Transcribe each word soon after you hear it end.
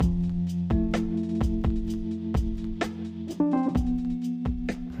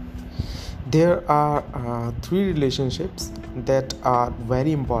There are three relationships that are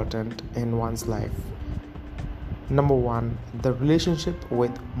very important in one's life. Number one, the relationship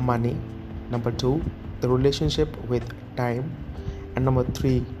with money. Number two, the relationship with time. And number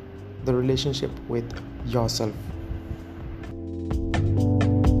three, the relationship with yourself.